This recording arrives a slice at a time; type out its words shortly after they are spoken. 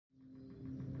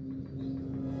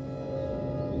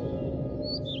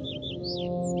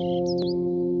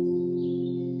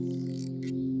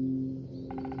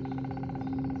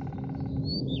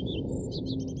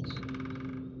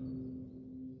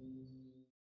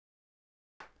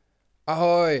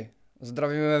Ahoj,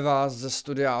 zdravíme vás ze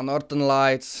studia Northern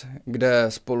Lights, kde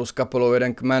spolu s kapelou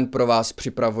Jeden kmen pro vás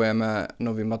připravujeme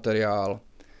nový materiál.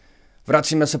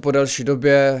 Vracíme se po delší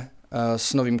době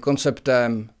s novým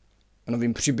konceptem,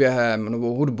 novým příběhem,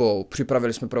 novou hudbou.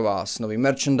 Připravili jsme pro vás nový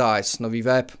merchandise, nový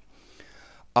web.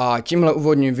 A tímhle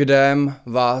úvodním videem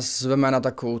vás zveme na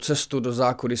takovou cestu do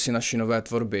zákulisí naší nové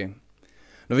tvorby.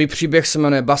 Nový příběh se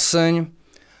jmenuje Basnj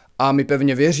a my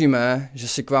pevně věříme, že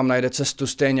si k vám najde cestu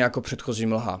stejně jako předchozí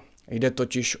mlha. Jde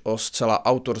totiž o zcela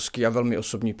autorský a velmi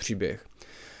osobní příběh.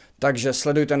 Takže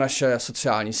sledujte naše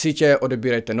sociální sítě,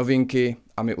 odebírejte novinky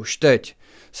a my už teď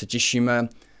se těšíme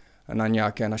na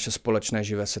nějaké naše společné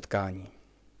živé setkání.